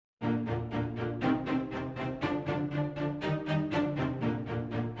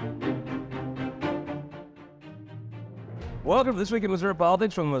Welcome to This Week in Missouri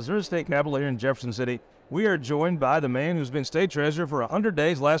Politics from the Missouri State Capitol here in Jefferson City. We are joined by the man who's been state treasurer for 100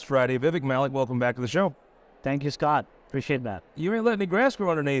 days last Friday, Vivek Malek. Welcome back to the show. Thank you, Scott. Appreciate that. You ain't letting any grass grow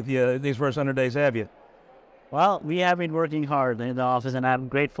underneath you these first 100 days, have you? Well, we have been working hard in the office, and I'm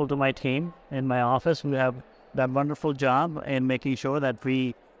grateful to my team in my office who have done a wonderful job in making sure that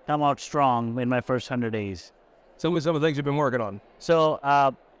we come out strong in my first 100 days. Tell me some of the things you've been working on. So,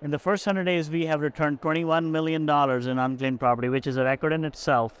 in the first 100 days, we have returned $21 million in unclaimed property, which is a record in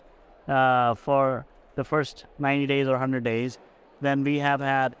itself for the first 90 days or 100 days. Then we have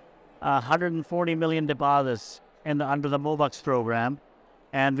had 140 million deposits under the MOBUX program,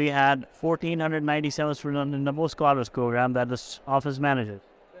 and we had 1,497 students in the Most Scholars program that this office manages.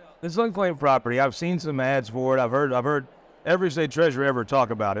 This unclaimed property, I've seen some ads for it. I've heard every state treasurer ever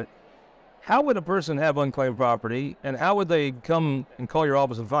talk about it. How would a person have unclaimed property, and how would they come and call your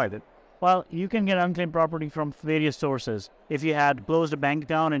office and find it? Well, you can get unclaimed property from various sources. If you had closed a bank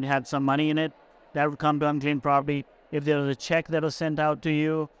account and had some money in it, that would come to unclaimed property. If there was a check that was sent out to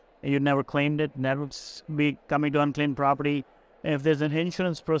you and you never claimed it, that would be coming to unclaimed property. If there's an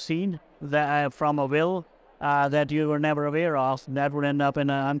insurance proceed that, from a will that you were never aware of, that would end up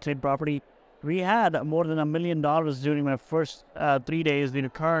in an unclaimed property. We had more than $1 million during my first 3 days we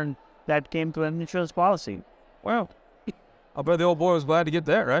returned that came to an insurance policy. Wow. I bet the old boy was glad to get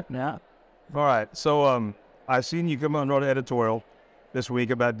that, right? Yeah. All right. So I've seen you come on and wrote an editorial this week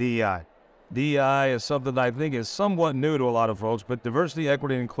about DEI. DEI is something that I think is somewhat new to a lot of folks, but diversity,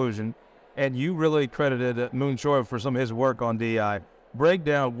 equity, and inclusion. And you really credited Moon Choi for some of his work on DEI. Break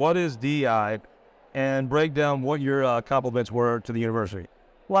down what is DEI and break down what your compliments were to the university.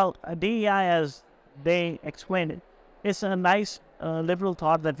 Well, DEI, as they explained it, is a nice liberal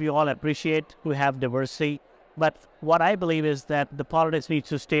thought that we all appreciate to have diversity. But what I believe is that the politics needs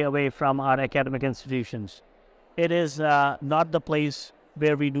to stay away from our academic institutions. It is not the place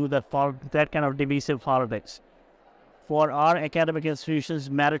where we do that kind of divisive politics. For our academic institutions,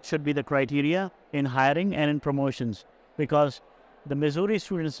 merit should be the criteria in hiring and in promotions, because the Missouri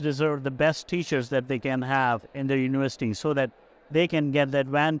students deserve the best teachers that they can have in their university so that they can get the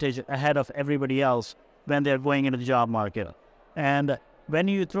advantage ahead of everybody else when they're going into the job market. And when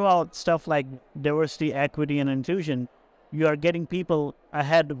you throw out stuff like diversity, equity, and inclusion, you are getting people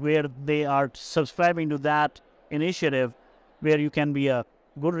ahead where they are subscribing to that initiative where you can be a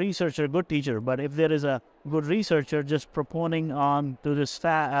good researcher, good teacher. But if there is a good researcher just proponing on to this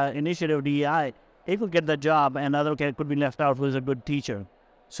initiative DEI, he could get the job and other could be left out who is a good teacher.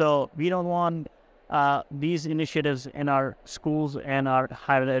 So we don't want these initiatives in our schools and our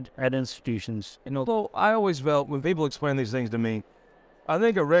higher ed institutions. And although I always felt when people explain these things to me, I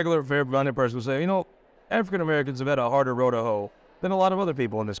think a regular, fair-minded person would say, African Americans have had a harder road to hoe than a lot of other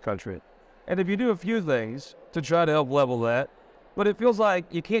people in this country. And if you do a few things to try to help level that, but it feels like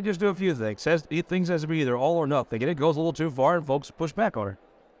you can't just do a few things. Things has to be either all or nothing. And it goes a little too far and folks push back on it.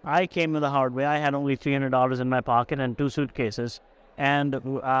 I came the hard way. I had only $300 in my pocket and 2 suitcases. And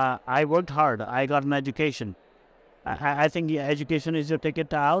I worked hard. I got an education. I think education is your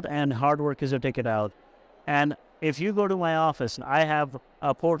ticket out and hard work is your ticket out. And if you go to my office, I have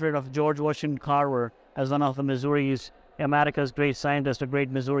a portrait of George Washington Carver as one of the Missouri's, America's great scientist, a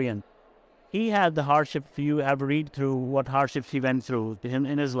great Missourian. He had the hardship. You have to read through what hardships he went through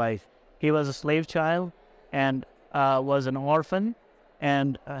in his life. He was a slave child and was an orphan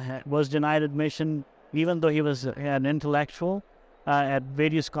and was denied admission even though he was an intellectual at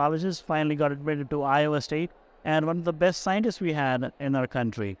various colleges, finally got admitted to Iowa State, and one of the best scientists we had in our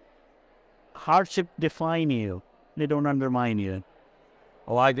country. Hardship define you. They don't undermine you.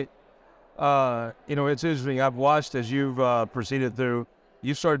 I like it. It's interesting. I've watched as you've proceeded through,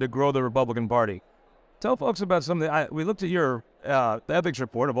 you started to grow the Republican Party. Tell folks about something. We looked at your the ethics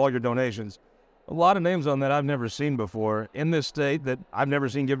report of all your donations. A lot of names on that I've never seen before in this state that I've never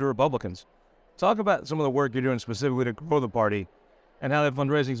seen give to Republicans. Talk about some of the work you're doing specifically to grow the party and how that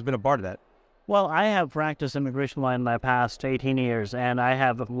fundraising has been a part of that. Well, I have practiced immigration law in my past 18 years, and I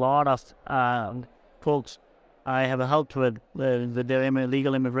have a lot of folks I have helped with the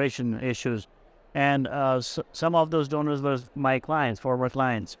illegal immigration issues. And some of those donors were my clients, former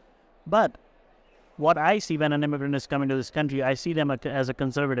clients. But what I see when an immigrant is coming to this country, I see them as a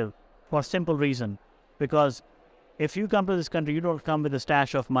conservative for a simple reason. Because if you come to this country, you don't come with a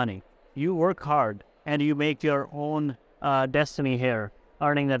stash of money. You work hard and you make your own destiny here,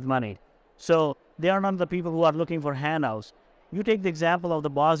 earning that money. So they are not the people who are looking for handouts. You take the example of the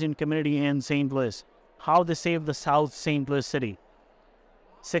Bosnian community in St. Louis, how they saved the South St. Louis city.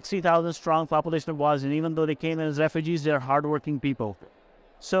 60,000 strong population of Bosnians, even though they came in as refugees, they're hardworking people.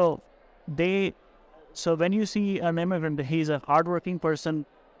 So they So when you see an immigrant, he's a hardworking person,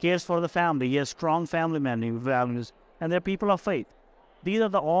 cares for the family, he has strong family values, and they're people of faith. These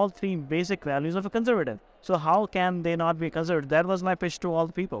are all three basic values of a conservative. So how can they not be conservative? That was my pitch to all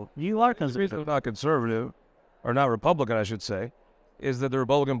the people. You are conservative. The reason they're not conservative, or not Republican, I should say, is that the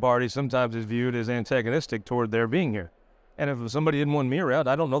Republican Party sometimes is viewed as antagonistic toward their being here. And if somebody didn't want me around,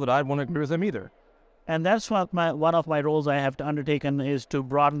 I don't know that I'd want to agree with them either. And that's what one of my roles I have to undertaken is to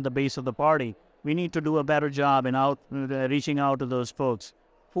broaden the base of the party. We need to do a better job in reaching out to those folks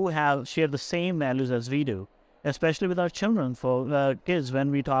who share the same values as we do, especially with our children, for kids,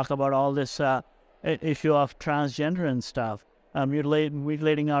 when we talk about all this issue of transgender and stuff,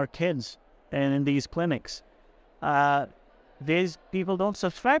 mutilating our kids and in these clinics. These people don't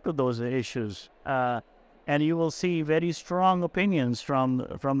subscribe to those issues. And you will see very strong opinions from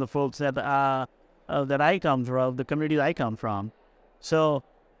the folks that I come from, the community I come from. So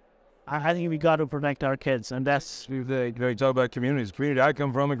I think we got to protect our kids, and that's... You talk about communities. The community I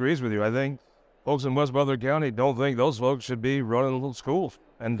come from agrees with you. I think folks in West Butler County don't think those folks should be running little schools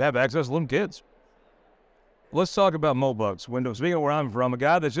and have access to little kids. Let's talk about Mobugs. Speaking of where I'm from, a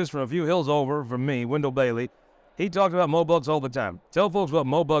guy that's just from a few hills over from me, Wendell Bailey, he talks about Mobugs all the time. Tell folks what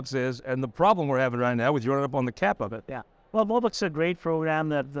Mobugs is and the problem we're having right now with you running up on the cap of it. Yeah. Well, Mobugs is a great program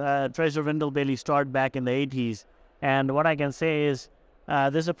that Treasurer Wendell Bailey started back in the 80s. And what I can say is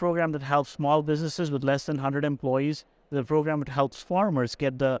this is a program that helps small businesses with less than 100 employees. The program that helps farmers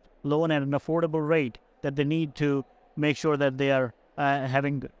get the loan at an affordable rate that they need to make sure that they are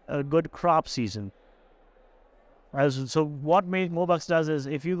having a good crop season. So what Mobugs does is,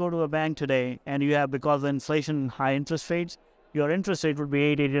 if you go to a bank today and you have, because of inflation and high interest rates, your interest rate would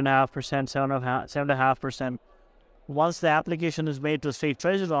be 8.5%, 7.5%. Once the application is made to the state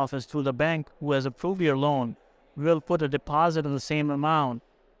treasurer's office through the bank who has approved your loan, we'll put a deposit of the same amount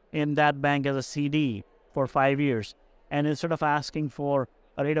in that bank as a CD for 5 years. And instead of asking for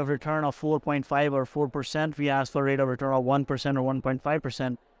a rate of return of 4.5 or 4%, we ask for a rate of return of 1% or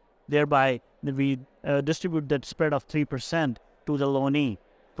 1.5%. Thereby, we distribute that spread of 3% to the loanee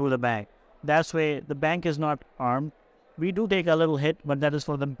through the bank. That's way the bank is not harmed. We do take a little hit, but that is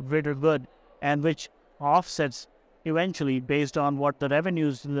for the greater good, and which offsets eventually based on what the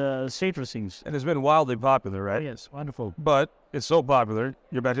revenues the state receives. And it's been wildly popular, right? Oh, yes, wonderful. But it's so popular,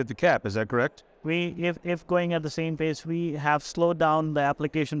 you're about to hit the cap. Is that correct? If going at the same pace, we have slowed down the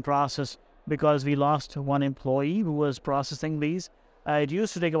application process because we lost one employee who was processing these. It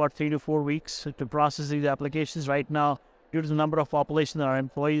used to take about 3 to 4 weeks to process these applications. Right now, due to the number of population and our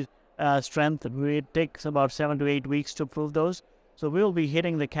employee strength, it takes about 7 to 8 weeks to approve those. So we will be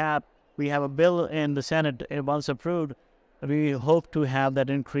hitting the cap. We have a bill in the Senate, once approved. We hope to have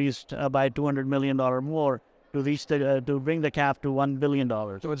that increased by $200 million more to reach to bring the cap to $1 billion.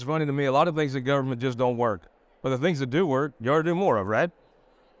 So it's funny to me, a lot of things in government just don't work. But the things that do work, you ought to do more of, right?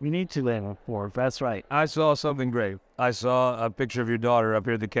 We need to learn more. That's right. I saw something great. I saw a picture of your daughter up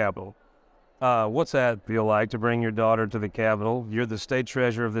here at the Capitol. What's that feel like to bring your daughter to the Capitol? You're the state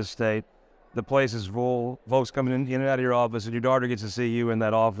treasurer of this state. The place is full. Folks coming in and out of your office, and your daughter gets to see you in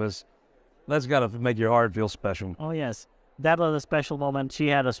that office. That's got to make your heart feel special. Oh, yes. That was a special moment. She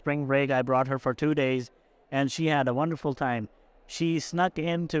had a spring break. I brought her for 2 days, and she had a wonderful time. She snuck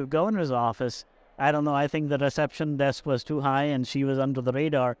into governor's office. I don't know, I think the reception desk was too high and she was under the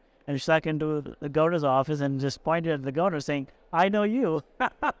radar, and she stuck into the governor's office and just pointed at the governor saying, "I know you,"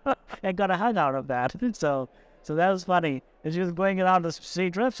 and got a hug out of that. So that was funny. And she was going around the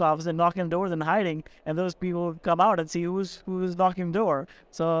state rep's office and knocking doors and hiding, and those people would come out and see who's knocking the door.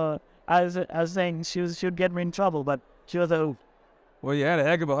 So I was saying she would get me in trouble, but she was a hoot. Well, you had a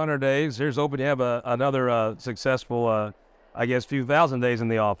heck of 100 days. Here's hoping you have another successful few thousand days in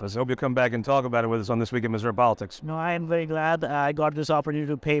the office. I hope you'll come back and talk about it with us on This Week in Missouri Politics. No, I am very glad I got this opportunity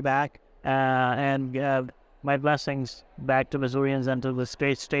to pay back and my blessings back to Missourians and to the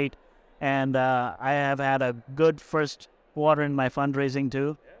great state. And I have had a good first quarter in my fundraising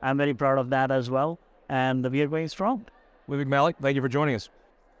too. I'm very proud of that as well. And we are going strong. Vivek Malek, thank you for joining us.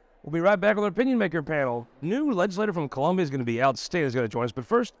 We'll be right back with our Opinion Maker panel. New legislator from Columbia is going to be outstanding. Is going to join us. But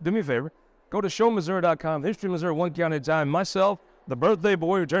first, do me a favor. Go to showmissouri.com, History of Missouri, one county at a time. Myself, the birthday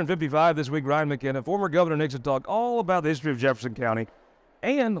boy who turned 55 this week, Ryan McKenna, former Governor Nixon, talk all about the history of Jefferson County.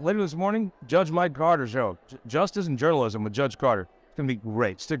 And later this morning, Judge Mike Carter's show, Justice and Journalism with Judge Carter. It's going to be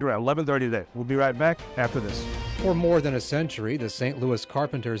great. Stick around, 11:30 today. We'll be right back after this. For more than a century, the St. Louis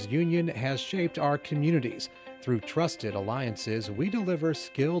Carpenters Union has shaped our communities. Through trusted alliances, we deliver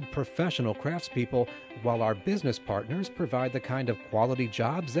skilled professional craftspeople while our business partners provide the kind of quality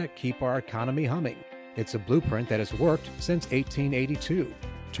jobs that keep our economy humming. It's a blueprint that has worked since 1882.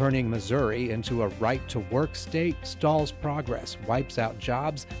 Turning Missouri into a right-to-work state stalls progress, wipes out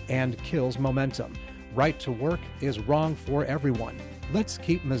jobs, and kills momentum. Right to work is wrong for everyone. Let's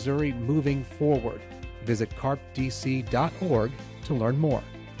keep Missouri moving forward. Visit carpdc.org to learn more.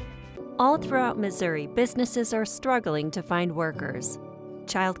 All throughout Missouri, businesses are struggling to find workers.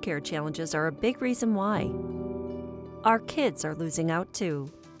 Childcare challenges are a big reason why. Our kids are losing out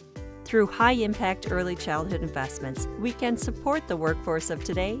too. Through high-impact early childhood investments, we can support the workforce of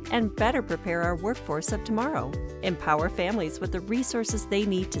today and better prepare our workforce of tomorrow. Empower families with the resources they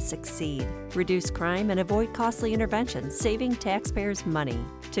need to succeed. Reduce crime and avoid costly interventions, saving taxpayers money.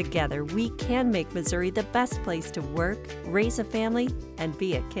 Together, we can make Missouri the best place to work, raise a family, and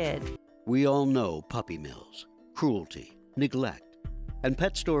be a kid. We all know puppy mills, cruelty, neglect, and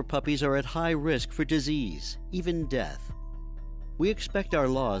pet store puppies are at high risk for disease, even death. We expect our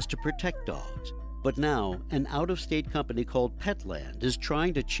laws to protect dogs, but now an out-of-state company called Petland is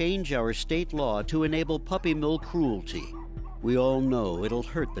trying to change our state law to enable puppy mill cruelty. We all know it'll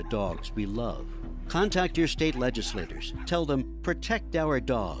hurt the dogs we love. Contact your state legislators. Tell them, protect our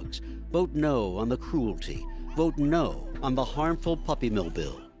dogs. Vote no on the cruelty. Vote no on the harmful puppy mill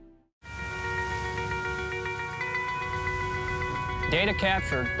bill. Data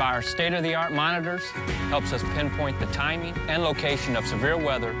captured by our state-of-the-art monitors helps us pinpoint the timing and location of severe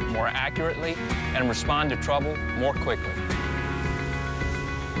weather more accurately and respond to trouble more quickly.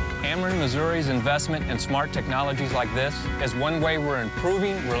 Ameren, Missouri's investment in smart technologies like this is one way we're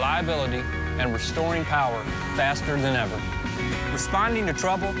improving reliability and restoring power faster than ever. Responding to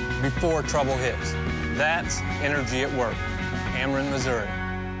trouble before trouble hits. That's energy at work. Ameren, Missouri.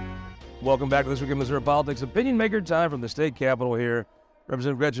 Welcome back to This Week in Missouri Politics. Opinion maker time from the state capitol here.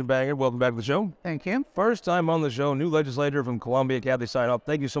 Representative Gretchen Bangert, welcome back to the show. Thank you. First time on the show, new legislator from Columbia, Kathy Steinhoff.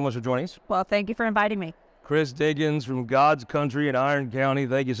 Thank you so much for joining us. Well, thank you for inviting me. Chris Dinkins from God's Country in Iron County.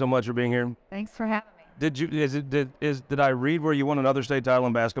 Thank you so much for being here. Thanks for having me. Did I read where you won another state title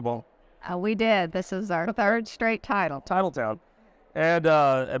in basketball? We did. This is our third straight title. Titletown. And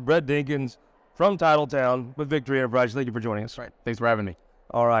Brett Dinkins from Titletown with Victory Enterprise. Thank you for joining us. Right. Thanks for having me.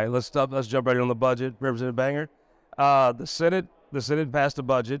 All right, let's jump right in on the budget. Representative Bangert. The Senate passed a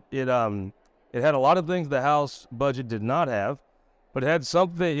budget. It had a lot of things the House budget did not have, but it had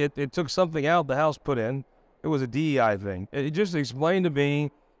something. It took something out the House put in. It was a DEI thing. It just explained to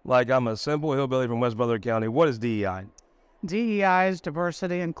me, like I'm a simple hillbilly from West Butler County, what is DEI? DEI is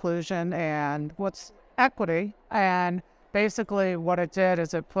diversity, inclusion, and what's equity. And basically what it did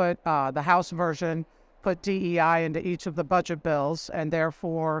is it put the House version put DEI into each of the budget bills, and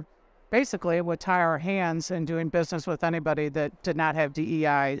therefore basically it would tie our hands in doing business with anybody that did not have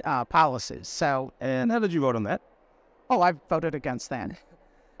DEI policies. So, and how did you vote on that? Oh, I voted against that.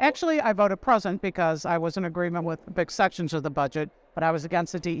 Actually, I voted present because I was in agreement with big sections of the budget, but I was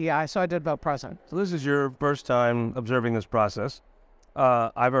against the DEI, so I did vote present. So this is your first time observing this process.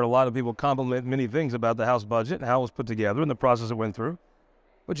 I've heard a lot of people compliment many things about the House budget and how it was put together and the process it went through.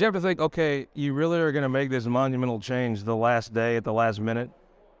 But you have to think, okay, you really are going to make this monumental change the last day at the last minute.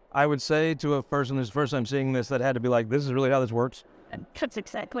 I would say to a person who's first time seeing this, that had to be like, this is really how this works. That's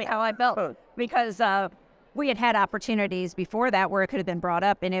exactly how I felt, because we had had opportunities before that where it could have been brought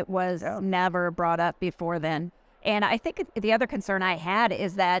up, and it was never brought up before then. And I think the other concern I had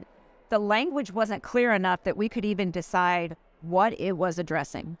is that the language wasn't clear enough that we could even decide what it was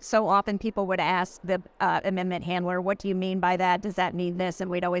addressing. So often people would ask the amendment handler, what do you mean by that? Does that mean this? And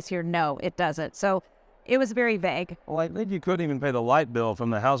we'd always hear, no, it doesn't. So it was very vague. Well, I think you couldn't even pay the light bill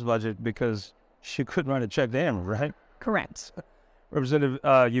from the House budget because she couldn't write a check to Ameren, right? Correct.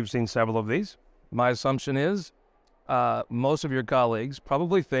 Representative, you've seen several of these. My assumption is most of your colleagues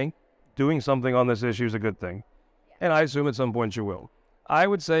probably think doing something on this issue is a good thing. And I assume at some point you will. I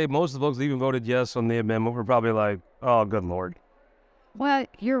would say most of the folks that even voted yes on the amendment were probably like, oh, good Lord. Well,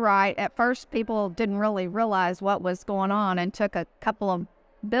 you're right. At first, people didn't really realize what was going on and took a couple of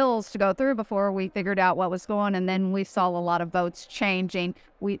bills to go through before we figured out what was going on. And then we saw a lot of votes changing.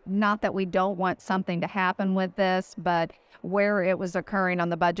 Not that we don't want something to happen with this, but where it was occurring on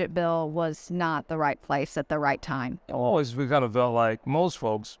the budget bill was not the right place at the right time. Always we kind of felt like most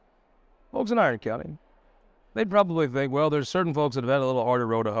folks in Iron County, they'd probably think, well, there's certain folks that have had a little harder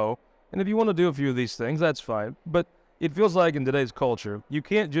row to hoe. And if you want to do a few of these things, that's fine. But it feels like in today's culture, you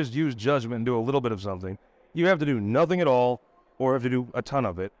can't just use judgment and do a little bit of something. You have to do nothing at all, or have to do a ton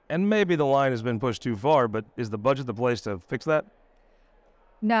of it. And maybe the line has been pushed too far, but is the budget the place to fix that?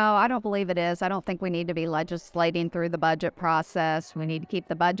 No, I don't believe it is. I don't think we need to be legislating through the budget process. We need to keep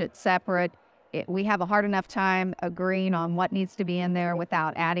the budget separate. We have a hard enough time agreeing on what needs to be in there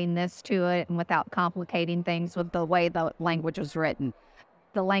without adding this to it and without complicating things with the way the language was written.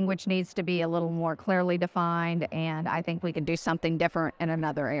 the language needs to be a little more clearly defined, and I think we could do something different in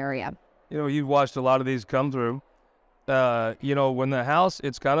another area. You know, you've watched a lot of these come through. You know, when the House,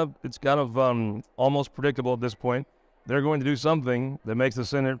 it's kind of almost predictable at this point. They're going to do something that makes the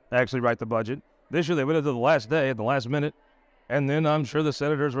Senate actually write the budget. This year they waited to the last day, at the last minute, and then I'm sure the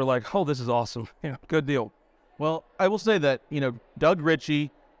senators were like, "Oh, this is awesome! You know, good deal." Well, I will say that, you know, Doug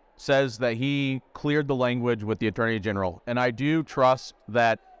Ritchie says that he cleared the language with the Attorney General, and I do trust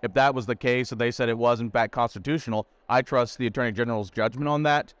that if that was the case, and they said it was in fact constitutional, I trust the Attorney General's judgment on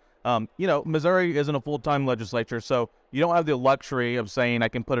that. You know, Missouri isn't a full-time legislature, so you don't have the luxury of saying I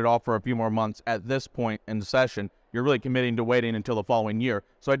can put it off for a few more months at this point in the session. You're really committing to waiting until the following year.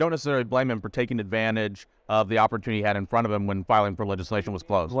 So I don't necessarily blame him for taking advantage of the opportunity he had in front of him when filing for legislation was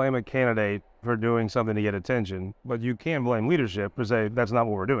closed. Blame a candidate for doing something to get attention, but you can blame leadership for say that's not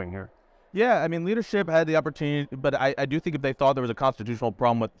what we're doing here. Yeah, I mean, leadership had the opportunity, but I do think if they thought there was a constitutional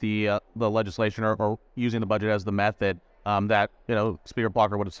problem with the legislation or using the budget as the method, that, you know, Speaker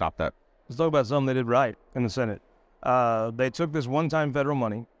Blocker would have stopped that. Let's talk about something they did right in the Senate. They took this one-time federal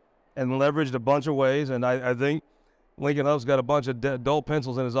money and leveraged a bunch of ways, and I think Lincoln Huff's got a bunch of dull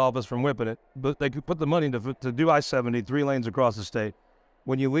pencils in his office from whipping it, but they could put the money to do I-70, 3 lanes across the state.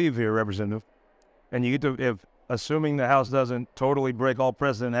 When you leave here, Representative, and you get to, assuming the House doesn't totally break all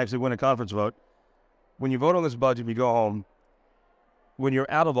precedent and actually win a conference vote, when you vote on this budget, you go home, when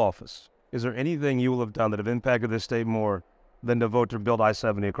you're out of office, is there anything you will have done that have impacted this state more than to vote to build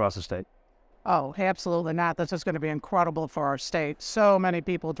I-70 across the state? Oh, absolutely not. This is going to be incredible for our state. So many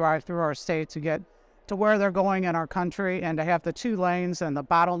people drive through our state to get to where they're going in our country, and to have the 2 lanes and the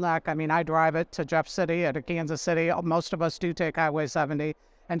bottleneck. I mean, I drive it to Jeff City and to Kansas City. Most of us do take Highway 70.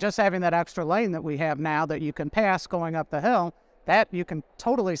 And just having that extra lane that we have now that you can pass going up the hill, that you can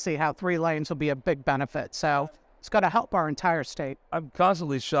totally see how 3 lanes will be a big benefit. So it's going to help our entire state. I'm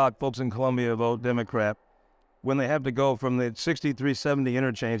constantly shocked folks in Columbia vote Democrat when they have to go from the 6370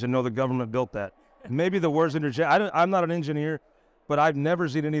 interchange and know the government built that. Maybe the worst interchange. I'm not an engineer, but I've never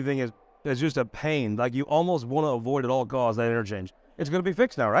seen anything as just a pain. Like you almost want to avoid at all costs that interchange. It's going to be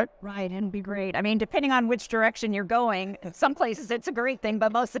fixed now, right? Right, and it'll be great. I mean, depending on which direction you're going, some places it's a great thing,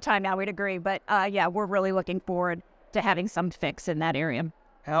 but most of the time I would agree. But yeah, we're really looking forward to having some fix in that area.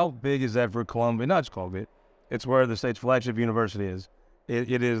 How big is that for Columbia? Not just Columbia. It's where the state's flagship university is.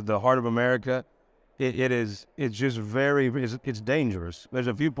 It is the heart of America. It's just it's dangerous. There's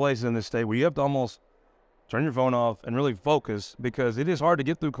a few places in this state where you have to almost turn your phone off and really focus because it is hard to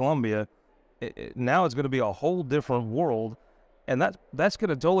get through Columbia. Now it's going to be a whole different world. And that's going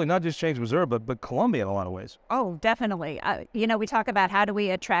to totally not just change Missouri, but Columbia in a lot of ways. Oh, definitely. You know, we talk about how do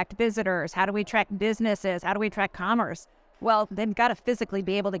we attract visitors? How do we attract businesses? How do we attract commerce? Well, they've got to physically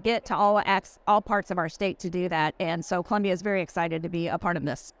be able to get to all parts of our state to do that. And so Columbia is very excited to be a part of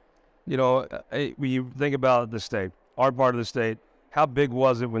this. You know, when you think about the state, our part of the state, how big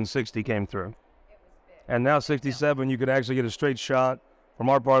was it when 60 came through? And now 67, you could actually get a straight shot from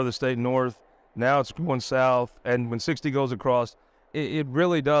our part of the state north. Now it's going south, and when 60 goes across, it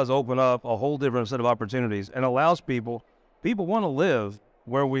really does open up a whole different set of opportunities and allows people want to live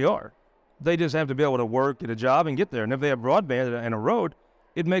where we are. They just have to be able to work, get a job, and get there. And if they have broadband and a road,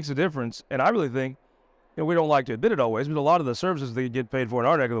 it makes a difference. And I really think, you know, we don't like to admit it always, but a lot of the services that you get paid for in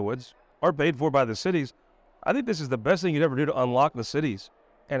our neck of the woods are paid for by the cities. I think this is the best thing you'd ever do to unlock the cities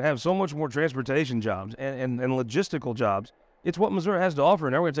and have so much more transportation jobs and logistical jobs. It's what Missouri has to offer,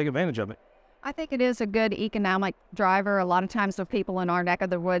 and now we're going to take advantage of it. I think it is a good economic driver. A lot of times the people in our neck of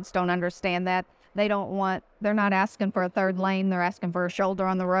the woods don't understand that. They're not asking for a 3rd lane, they're asking for a shoulder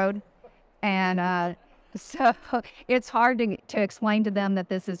on the road. And so it's hard to explain to them that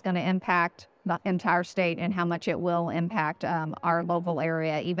this is going to impact the entire state and how much it will impact our local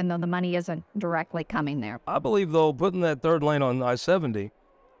area, even though the money isn't directly coming there. I believe, though, putting that 3rd lane on I-70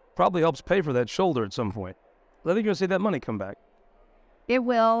 probably helps pay for that shoulder at some point. I think you're going to see that money come back. It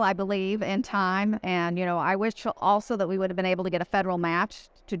will, I believe, in time. And, you know, I wish also that we would have been able to get a federal match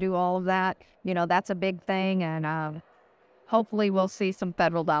to do all of that. You know, that's a big thing. And hopefully we'll see some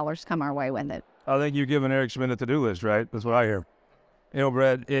federal dollars come our way with it. I think you're giving Eric Schmidt a to-do list, right? That's what I hear. You know,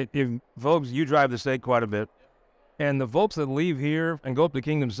 Brad, if folks, you drive the state quite a bit. And the folks that leave here and go up to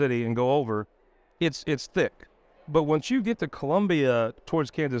Kingdom City and go over, it's thick. But once you get to Columbia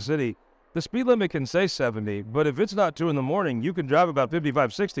towards Kansas City, the speed limit can say 70, but if it's not 2 in the morning, you can drive about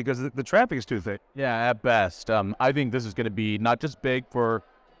 55, 60 because the traffic is too thick. Yeah, at best. I think this is going to be not just big for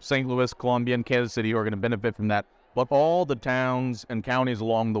St. Louis, Columbia, and Kansas City who are going to benefit from that, but all the towns and counties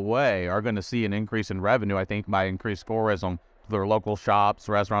along the way are going to see an increase in revenue, I think, by increased tourism to their local shops,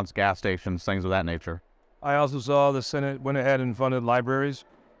 restaurants, gas stations, things of that nature. I also saw the Senate went ahead and funded libraries.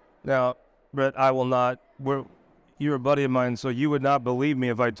 Now, Brett, I will not. You're a buddy of mine, so you would not believe me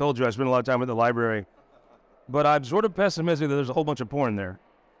if I told you I spent a lot of time at the library. But I'm sort of pessimistic that there's a whole bunch of porn there.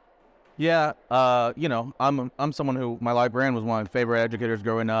 Yeah, you know, I'm someone who, my librarian was one of my favorite educators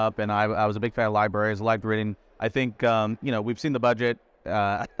growing up, and I was a big fan of libraries. I liked reading. I think, you know, we've seen the budget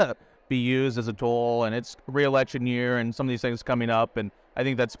be used as a tool, and it's re-election year, and some of these things coming up, and I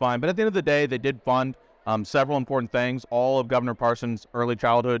think that's fine. But at the end of the day, they did fund several important things. All of Governor Parsons' early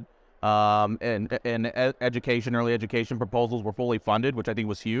childhood and education, early education proposals were fully funded, which I think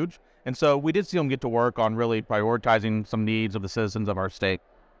was huge. And so we did see them get to work on really prioritizing some needs of the citizens of our state.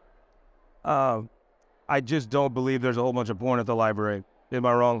 I just don't believe there's a whole bunch of porn at the library. Am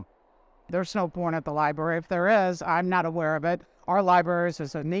I wrong? There's no porn at the library. If there is, I'm not aware of it. Our libraries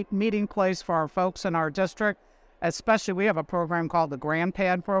is a neat meeting place for our folks in our district. Especially, we have a program called the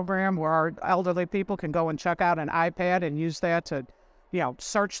GrandPad program where our elderly people can go and check out an iPad and use that to, you know,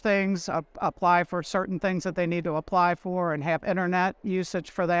 search things, apply for certain things that they need to apply for, and have internet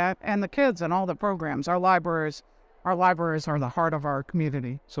usage for that. And the kids and all the programs. Our libraries are the heart of our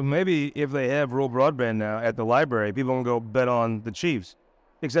community. So maybe if they have rural broadband now at the library, people can go bet on the Chiefs.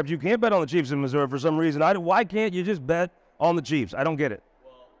 Except you can't bet on the Chiefs in Missouri for some reason. Why can't you just bet on the Chiefs? I don't get it.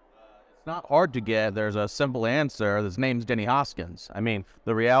 It's not hard to get. There's a simple answer. His name's Denny Hoskins. I mean,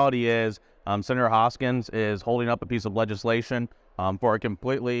 the reality is Senator Hoskins is holding up a piece of legislation for a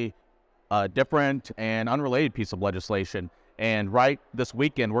completely different and unrelated piece of legislation. And right this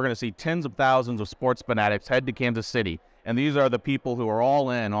weekend, we're going to see tens of thousands of sports fanatics head to Kansas City. And these are the people who are all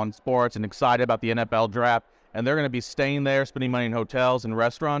in on sports and excited about the NFL draft. And they're going to be staying there, spending money in hotels and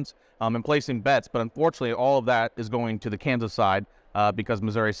restaurants and placing bets. But unfortunately, all of that is going to the Kansas side because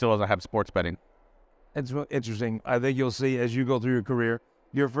Missouri still doesn't have sports betting. It's interesting. I think you'll see as you go through your career,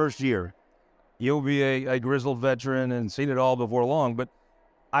 your first year, you'll be a grizzled veteran and seen it all before long. But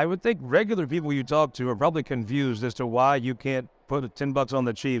I would think regular people you talk to are probably confused as to why you can't put $10 on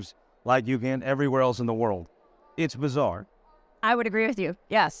the Chiefs like you can everywhere else in the world. It's bizarre. I would agree with you.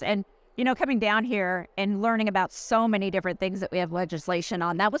 Yes. And, you know, coming down here and learning about so many different things that we have legislation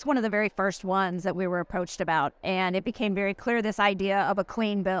on, that was one of the very first ones that we were approached about. And it became very clear, this idea of a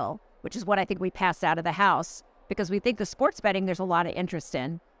clean bill, which is what I think we passed out of the House, because we think the sports betting there's a lot of interest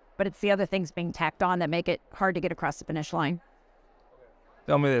in, but it's the other things being tacked on that make it hard to get across the finish line.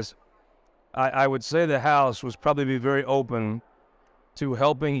 Tell me this. I would say the House was probably be very open to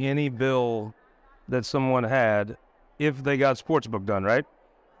helping any bill that someone had if they got sportsbook done, right?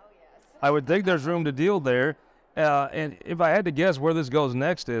 Oh, yes. I would think there's room to deal there. And if I had to guess where this goes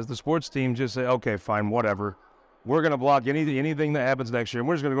next is the sports team just say, okay, fine, whatever. We're going to block anything that happens next year, and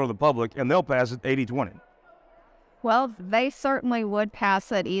we're just going to go to the public, and they'll pass it 80-20. Well, they certainly would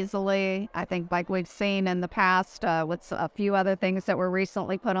pass it easily. I think like we've seen in the past with a few other things that were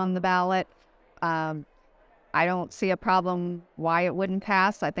recently put on the ballot. I don't see a problem why it wouldn't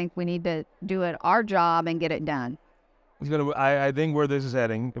pass. I think we need to do our job and get it done. I think where this is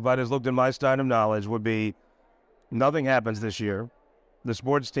heading, if I just looked at my stein of knowledge, would be nothing happens this year. The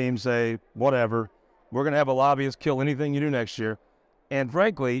sports teams say, whatever, we're going to have a lobbyist kill anything you do next year. And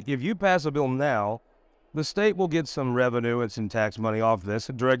frankly, if you pass a bill now, the state will get some revenue and some tax money off this,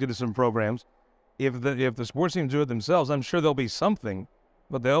 directed to some programs. If the sports teams do it themselves, I'm sure there'll be something.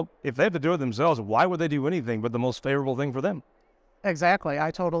 But if they have to do it themselves, why would they do anything but the most favorable thing for them? Exactly.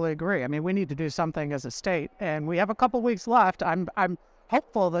 I totally agree. I mean, we need to do something as a state, and we have a couple weeks left. I'm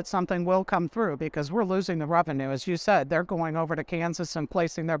hopeful that something will come through because we're losing the revenue. As you said, they're going over to Kansas and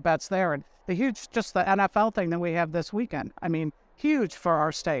placing their bets there. And the NFL thing that we have this weekend, I mean, huge for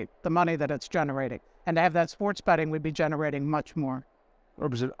our state, the money that it's generating. And to have that sports betting, we'd be generating much more.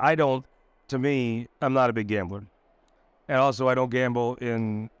 To me, I'm not a big gambler. And also, I don't gamble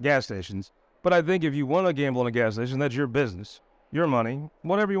in gas stations. But I think if you want to gamble in a gas station, that's your business, your money,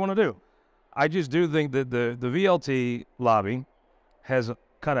 whatever you want to do. I just do think that the VLT lobby has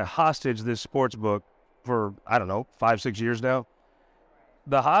kind of hostage this sports book for, 5-6 years now.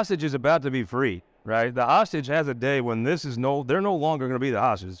 The hostage is about to be free, right? The hostage has a day when they're no longer going to be the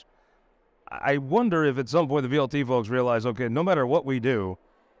hostage. I wonder if at some point the VLT folks realize, okay, no matter what we do,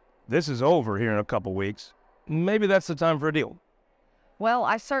 this is over here in a couple weeks. Maybe that's the time for a deal. Well,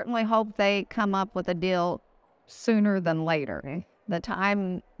 I certainly hope they come up with a deal sooner than later.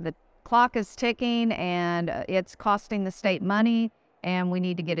 The clock is ticking, and it's costing the state money, and we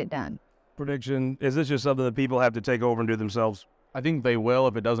need to get it done. Prediction, is this just something that people have to take over and do themselves? I think they will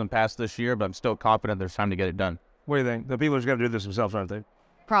if it doesn't pass this year, but I'm still confident there's time to get it done. What do you think? The people are just going to do this themselves, aren't they?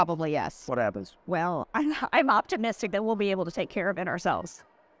 Probably, yes. What happens? Well, I'm optimistic that we'll be able to take care of it ourselves.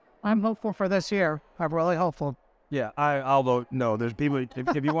 I'm hopeful for this year. I'm really hopeful. Yeah, I'll vote no. There's people.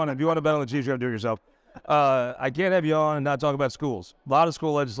 If you want to bet on the Chiefs, you got to do it yourself. I can't have you on and not talk about schools. A lot of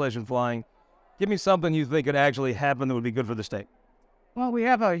school legislation flying. Give me something you think could actually happen that would be good for the state. Well, we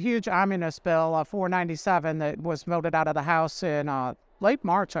have a huge omnibus bill, 497, that was voted out of the House in late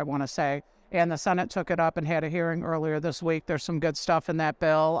March, I want to say, and the Senate took it up and had a hearing earlier this week. There's some good stuff in that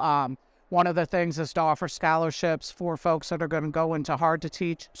bill. One of the things is to offer scholarships for folks that are going to go into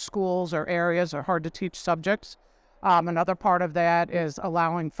hard-to-teach schools or areas or hard-to-teach subjects. Another part of that is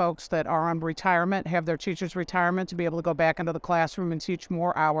allowing folks that are on retirement, have their teacher's retirement, to be able to go back into the classroom and teach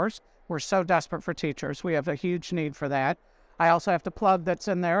more hours. We're so desperate for teachers. We have a huge need for that. I also have to plug that's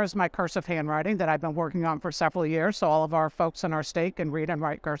in there is my cursive handwriting that I've been working on for several years, so all of our folks in our state can read and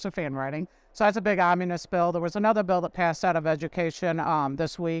write cursive handwriting. So that's a big omnibus bill. There was another bill that passed out of education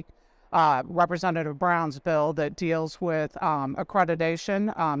this week, Representative Brown's bill that deals with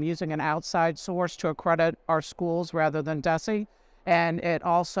accreditation, using an outside source to accredit our schools rather than DESE. And it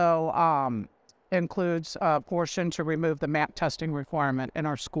also includes a portion to remove the MAP testing requirement in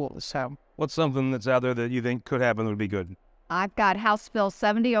our schools. So, what's something that's out there that you think could happen that would be good? I've got House Bill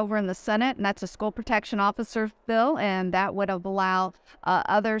 70 over in the Senate, and that's a school protection officer bill, and that would allow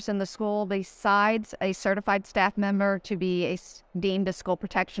others in the school besides a certified staff member to be deemed a school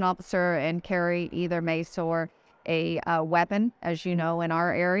protection officer and carry either mace or a weapon. As you know, in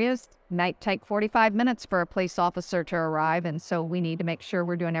our areas, it might take 45 minutes for a police officer to arrive, and so we need to make sure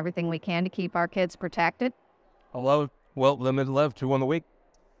we're doing everything we can to keep our kids protected. Hello, well, limited left. Who won the week?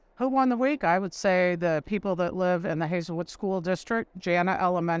 Who won the week? I would say the people that live in the Hazelwood School District, Jana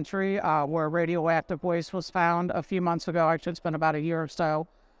Elementary, where radioactive waste was found a few months ago. Actually, it's been about a year or so.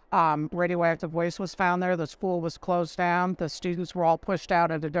 Radioactive waste was found there. The school was closed down. The students were all pushed out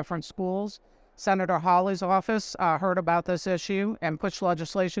into different schools. Senator Hawley's office heard about this issue and pushed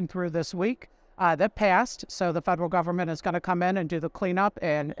legislation through this week that passed. So the federal government is going to come in and do the cleanup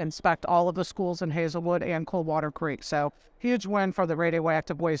and inspect all of the schools in Hazelwood and Coldwater Creek. So huge win for the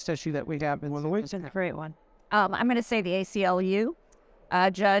radioactive waste issue that we have in the week. It's a great one. I'm going to say the ACLU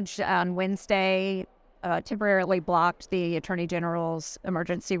judge on Wednesday temporarily blocked the Attorney General's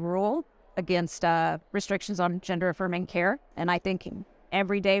emergency rule against restrictions on gender-affirming care. And I think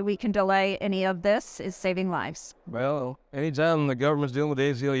every day we can delay any of this is saving lives. Well, anytime the government's dealing with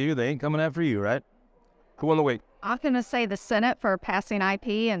the ACLU, they ain't coming after you, right? Who won the week? I'm going to say the Senate for passing IP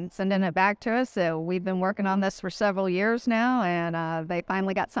and sending it back to us. So we've been working on this for several years now, and they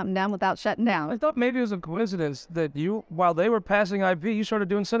finally got something done without shutting down. I thought maybe it was a coincidence that you, while they were passing IP, you started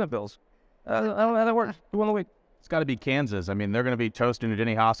doing Senate bills. I don't know how that works. Who won the week? It's got to be Kansas. I mean, they're going to be toasting to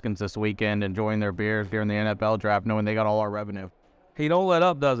Jenny Hoskins this weekend, enjoying their beers during the NFL draft, knowing they got all our revenue. He don't let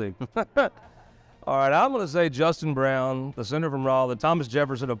up, does he? All right, I'm going to say Justin Brown, the senator from Raleigh, the Thomas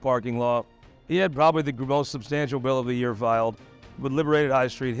Jefferson of parking law. He had probably the most substantial bill of the year filed with Liberated High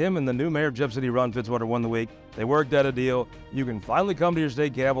Street. Him and the new mayor of Jeff City, Ron Fitzwater, won the week. They worked out a deal. You can finally come to your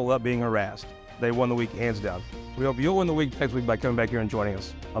state capitol without being harassed. They won the week hands down. We hope you'll win the week next week by coming back here and joining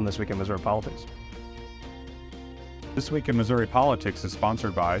us on This Week in Missouri Politics. This Week in Missouri Politics is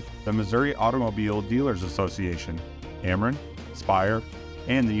sponsored by the Missouri Automobile Dealers Association, Ameren, Spire,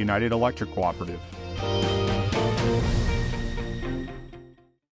 and the United Electric Cooperative.